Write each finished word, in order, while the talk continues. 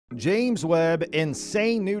James Webb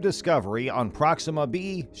insane new discovery on Proxima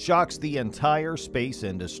b shocks the entire space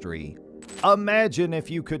industry. Imagine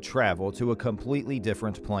if you could travel to a completely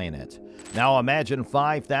different planet. Now imagine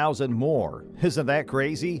 5,000 more. Isn't that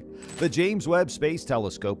crazy? The James Webb Space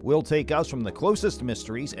Telescope will take us from the closest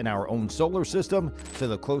mysteries in our own solar system to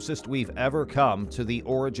the closest we've ever come to the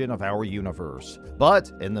origin of our universe.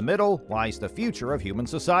 But in the middle lies the future of human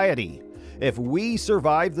society. If we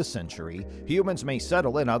survive the century, humans may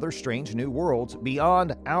settle in other strange new worlds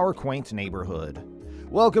beyond our quaint neighborhood.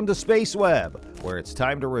 Welcome to Space Web, where it's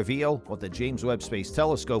time to reveal what the James Webb Space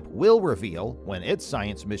Telescope will reveal when its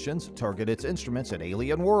science missions target its instruments at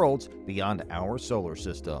alien worlds beyond our solar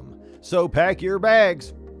system. So pack your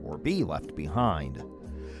bags, or be left behind.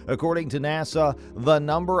 According to NASA, the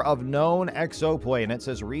number of known exoplanets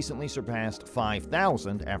has recently surpassed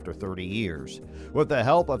 5,000 after 30 years. With the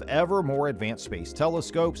help of ever more advanced space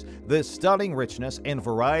telescopes, this stunning richness and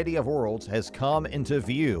variety of worlds has come into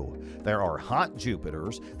view. There are hot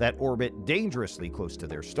Jupiters that orbit dangerously close to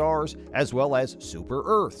their stars, as well as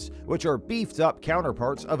super-Earths, which are beefed-up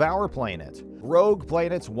counterparts of our planet. Rogue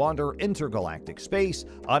planets wander intergalactic space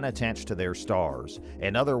unattached to their stars,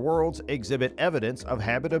 and other worlds exhibit evidence of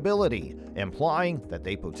habitability, implying that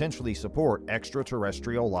they potentially support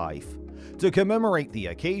extraterrestrial life. To commemorate the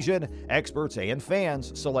occasion, experts and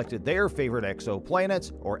fans selected their favorite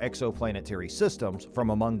exoplanets or exoplanetary systems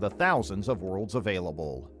from among the thousands of worlds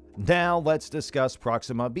available. Now let's discuss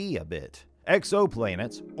Proxima b a bit.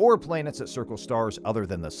 Exoplanets, or planets that circle stars other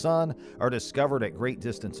than the Sun, are discovered at great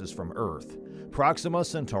distances from Earth. Proxima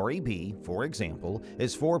Centauri b, for example,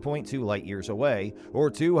 is 4.2 light-years away, or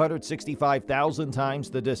 265,000 times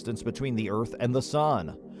the distance between the Earth and the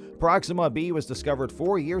Sun. Proxima b was discovered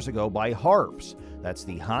 4 years ago by HARPS, that's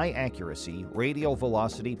the High Accuracy Radial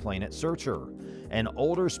Velocity Planet Searcher, an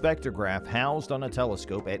older spectrograph housed on a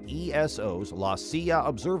telescope at ESO's La Silla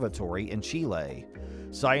Observatory in Chile.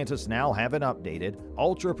 Scientists now have an updated,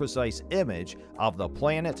 ultra-precise image of the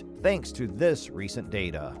planet thanks to this recent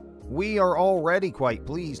data. We are already quite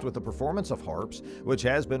pleased with the performance of HARPS, which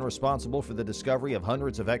has been responsible for the discovery of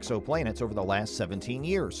hundreds of exoplanets over the last 17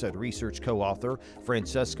 years, said research co-author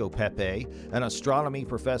Francesco Pepe, an astronomy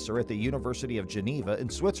professor at the University of Geneva in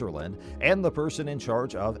Switzerland, and the person in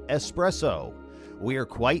charge of ESPRESSO. We are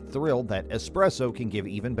quite thrilled that ESPRESSO can give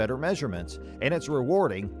even better measurements, and it's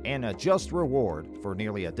rewarding and a just reward for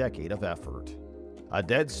nearly a decade of effort. A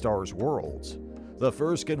dead star's worlds. The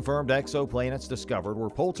first confirmed exoplanets discovered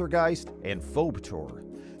were Poltergeist and Phobos.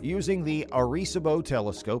 Using the Arecibo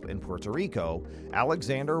telescope in Puerto Rico,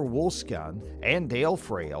 Alexander Wolskan and Dale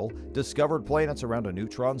Frail discovered planets around a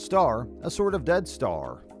neutron star, a sort of dead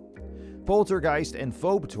star. Poltergeist and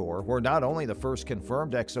Phobos were not only the first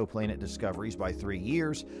confirmed exoplanet discoveries by 3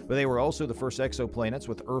 years, but they were also the first exoplanets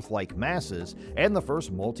with Earth-like masses and the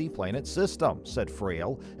first multi-planet system, said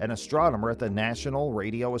Frail, an astronomer at the National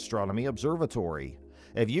Radio Astronomy Observatory.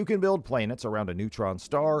 If you can build planets around a neutron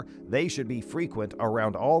star, they should be frequent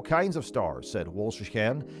around all kinds of stars, said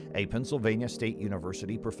Wolskan, a Pennsylvania State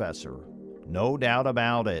University professor. No doubt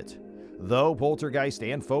about it. Though Poltergeist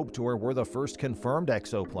and Phobos were the first confirmed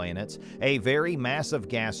exoplanets, a very massive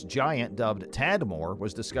gas giant dubbed Tadmor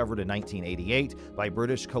was discovered in 1988 by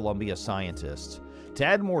British Columbia scientists.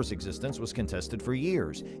 Tadmor's existence was contested for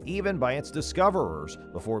years, even by its discoverers,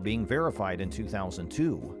 before being verified in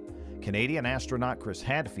 2002. Canadian astronaut Chris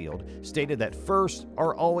Hadfield stated that firsts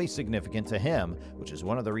are always significant to him, which is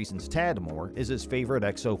one of the reasons Tadmor is his favorite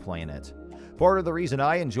exoplanet. Part of the reason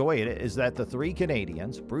I enjoy it is that the 3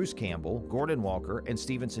 Canadians, Bruce Campbell, Gordon Walker, and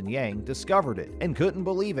Stevenson Yang, discovered it and couldn't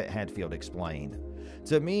believe it, Hadfield explained.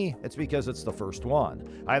 To me, it's because it's the first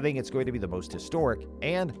one. I think it's going to be the most historic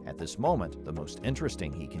and, at this moment, the most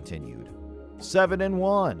interesting, he continued. 7 in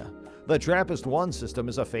 1. The TRAPPIST-1 system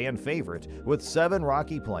is a fan favorite, with 7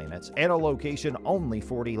 rocky planets and a location only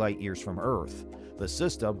 40 light-years from Earth. The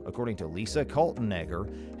system, according to Lisa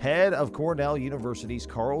Kaltenegger, head of Cornell University's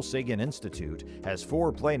Carl Sagan Institute, has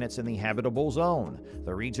 4 planets in the habitable zone,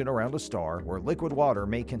 the region around a star where liquid water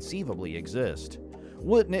may conceivably exist.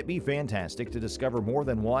 Wouldn't it be fantastic to discover more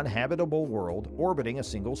than one habitable world orbiting a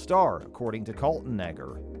single star, according to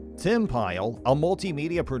Kaltenegger? Tim Pyle, a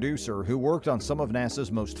multimedia producer who worked on some of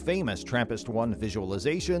NASA's most famous TRAPPIST-1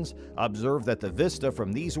 visualizations, observed that the vista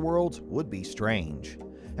from these worlds would be strange.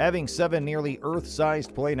 Having 7 nearly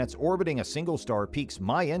Earth-sized planets orbiting a single star piques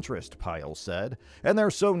my interest, Pyle said, and they're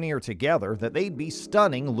so near together that they'd be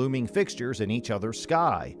stunning looming fixtures in each other's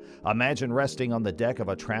sky. Imagine resting on the deck of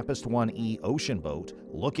a TRAPPIST-1E ocean boat,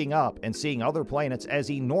 looking up and seeing other planets as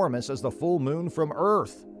enormous as the full moon from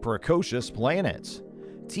Earth. Precocious planets.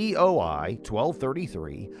 TOI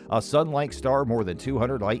 1233, a sun-like star more than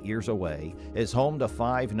 200 light-years away, is home to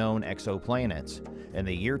 5 known exoplanets. In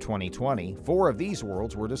the year 2020, 4 of these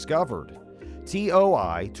worlds were discovered.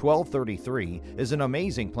 TOI 1233 is an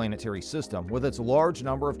amazing planetary system with its large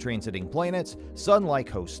number of transiting planets, sun-like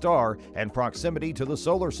host star, and proximity to the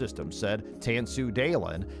solar system, said Tansu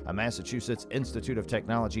Dalen, a Massachusetts Institute of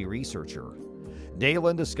Technology researcher.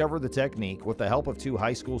 Dalen discovered the technique with the help of 2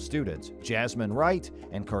 high school students, Jasmine Wright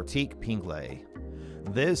and Kartik Pingley.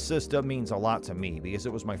 This system means a lot to me because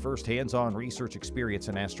it was my first hands-on research experience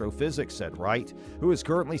in astrophysics, said Wright, who is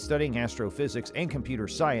currently studying astrophysics and computer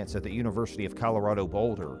science at the University of Colorado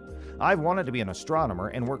Boulder. I've wanted to be an astronomer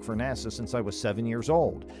and work for NASA since I was 7 years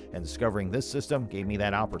old, and discovering this system gave me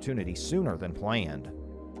that opportunity sooner than planned.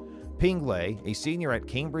 Pingley, a senior at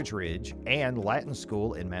Cambridge Ridge and Latin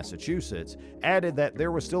School in Massachusetts, added that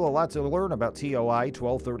there was still a lot to learn about TOI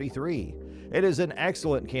 1233. It is an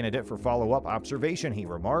excellent candidate for follow-up observation, he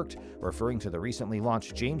remarked, referring to the recently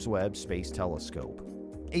launched James Webb Space Telescope.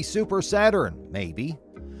 A super Saturn, maybe.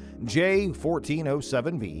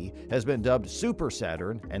 J1407b has been dubbed Super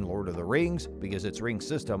Saturn and Lord of the Rings because its ring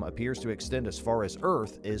system appears to extend as far as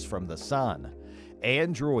Earth is from the Sun.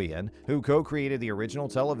 Anne Druyan, who co-created the original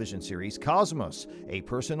television series Cosmos, A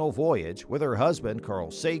Personal Voyage, with her husband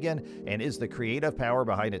Carl Sagan, and is the creative power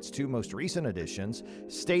behind its 2 most recent editions,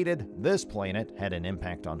 stated this planet had an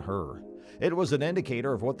impact on her. It was an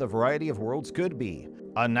indicator of what the variety of worlds could be,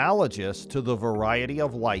 analogous to the variety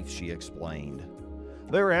of life, she explained.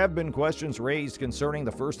 There have been questions raised concerning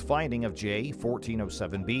the first finding of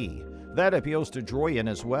J1407b. That appeals to Druyan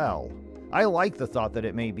as well. I like the thought that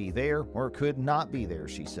it may be there or could not be there,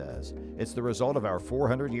 she says. It's the result of our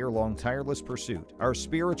 400-year-long tireless pursuit, our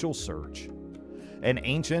spiritual search. An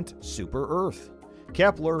ancient super-Earth.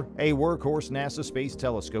 Kepler, a workhorse NASA space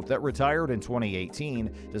telescope that retired in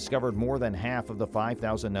 2018, discovered more than half of the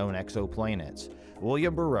 5,000 known exoplanets.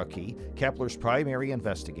 William Borucki, Kepler's primary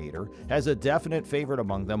investigator, has a definite favorite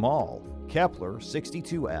among them all. Kepler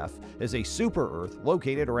 62f is a super-Earth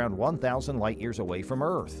located around 1,000 light-years away from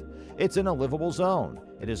Earth. It's in a livable zone.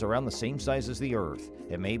 It is around the same size as the Earth.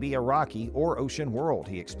 It may be a rocky or ocean world,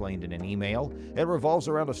 he explained in an email. It revolves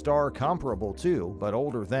around a star comparable to, but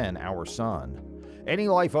older than, our Sun. Any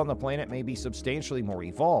life on the planet may be substantially more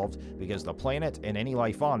evolved because the planet and any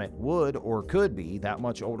life on it would or could be that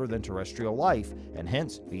much older than terrestrial life and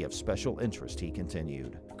hence be of special interest, he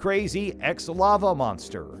continued. Crazy ex-lava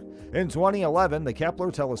monster. In 2011, the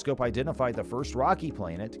Kepler telescope identified the first rocky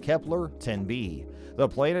planet, Kepler 10b. The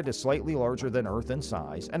planet is slightly larger than Earth in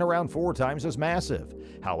size and around 4 times as massive.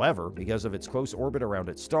 However, because of its close orbit around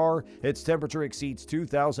its star, its temperature exceeds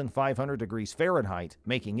 2,500 degrees Fahrenheit,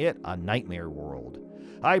 making it a nightmare world.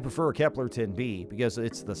 I prefer Kepler 10b because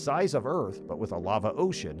it's the size of Earth but with a lava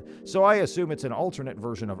ocean, so I assume it's an alternate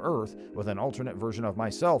version of Earth with an alternate version of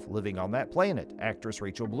myself living on that planet, actress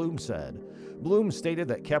Rachel Bloom said. Bloom stated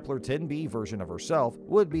that Kepler 10b version of herself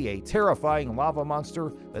would be a terrifying lava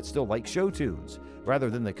monster that still likes show tunes,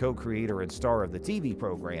 rather than the co-creator and star of the TV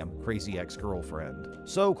program, Crazy Ex-Girlfriend.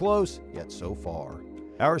 So close, yet so far.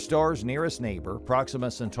 Our star's nearest neighbor,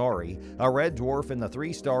 Proxima Centauri, a red dwarf in the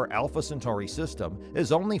 3-star Alpha Centauri system,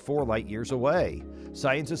 is only 4 light-years away.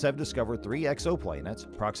 Scientists have discovered 3 exoplanets,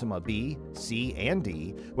 Proxima b, c, and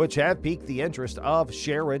d, which have piqued the interest of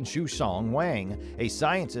Sharon Shusong Wang, a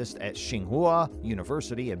scientist at Tsinghua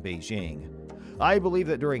University in Beijing. I believe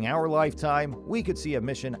that during our lifetime, we could see a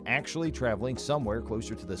mission actually traveling somewhere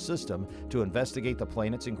closer to the system to investigate the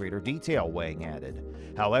planets in greater detail, Wang added.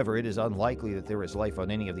 However, it is unlikely that there is life on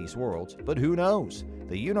any of these worlds, but who knows?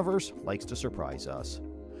 The universe likes to surprise us.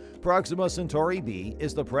 Proxima Centauri b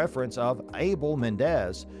is the preference of Abel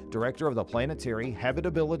Mendez, director of the Planetary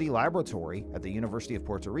Habitability Laboratory at the University of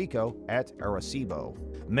Puerto Rico at Arecibo.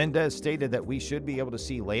 Mendez stated that we should be able to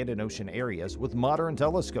see land and ocean areas with modern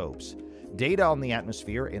telescopes. Data on the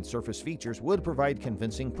atmosphere and surface features would provide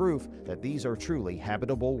convincing proof that these are truly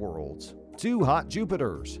habitable worlds. 2 hot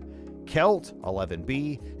Jupiters. Kelt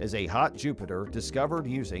 11b is a hot Jupiter discovered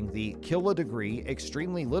using the Kilodegree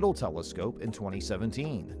Extremely Little Telescope in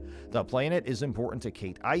 2017. The planet is important to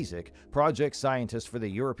Kate Isaac, project scientist for the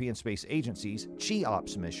European Space Agency's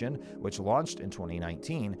CHEOPS mission, which launched in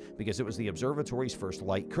 2019 because it was the observatory's first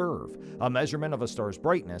light curve, a measurement of a star's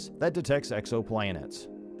brightness that detects exoplanets.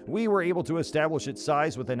 We were able to establish its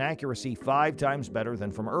size with an accuracy 5 times better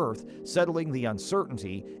than from Earth, settling the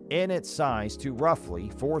uncertainty in its size to roughly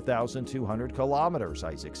 4,200 kilometers,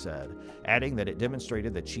 Isaac said, adding that it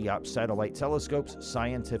demonstrated the CHEOPS satellite telescope's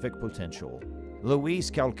scientific potential. Luis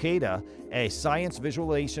Calcada, a science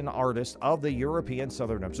visualization artist of the European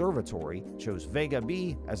Southern Observatory, chose Vega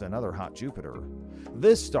B as another hot Jupiter.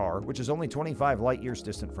 This star, which is only 25 light-years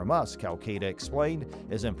distant from us, Calcada explained,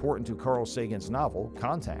 is important to Carl Sagan's novel,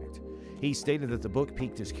 Contact. He stated that the book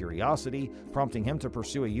piqued his curiosity, prompting him to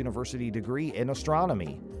pursue a university degree in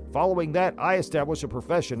astronomy. Following that, I established a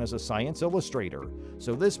profession as a science illustrator.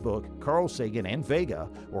 So this book, Carl Sagan, and Vega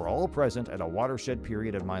were all present at a watershed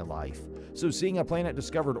period in my life. So seeing a planet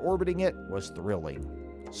discovered orbiting it was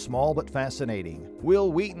thrilling. Small but fascinating.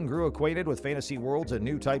 Will Wheaton grew acquainted with fantasy worlds and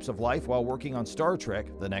new types of life while working on Star Trek: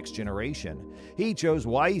 The Next Generation. He chose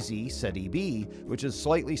YZ Ceti b, which is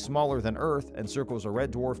slightly smaller than Earth and circles a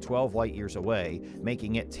red dwarf 12 light-years away,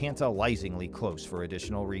 making it tantalizingly close for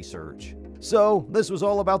additional research. So, this was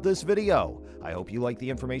all about this video. I hope you liked the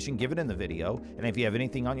information given in the video, and if you have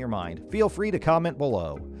anything on your mind, feel free to comment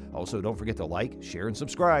below. Also, don't forget to like, share, and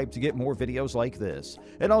subscribe to get more videos like this.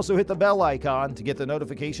 And also hit the bell icon to get the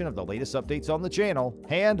notification of the latest updates on the channel.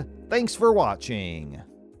 And thanks for watching!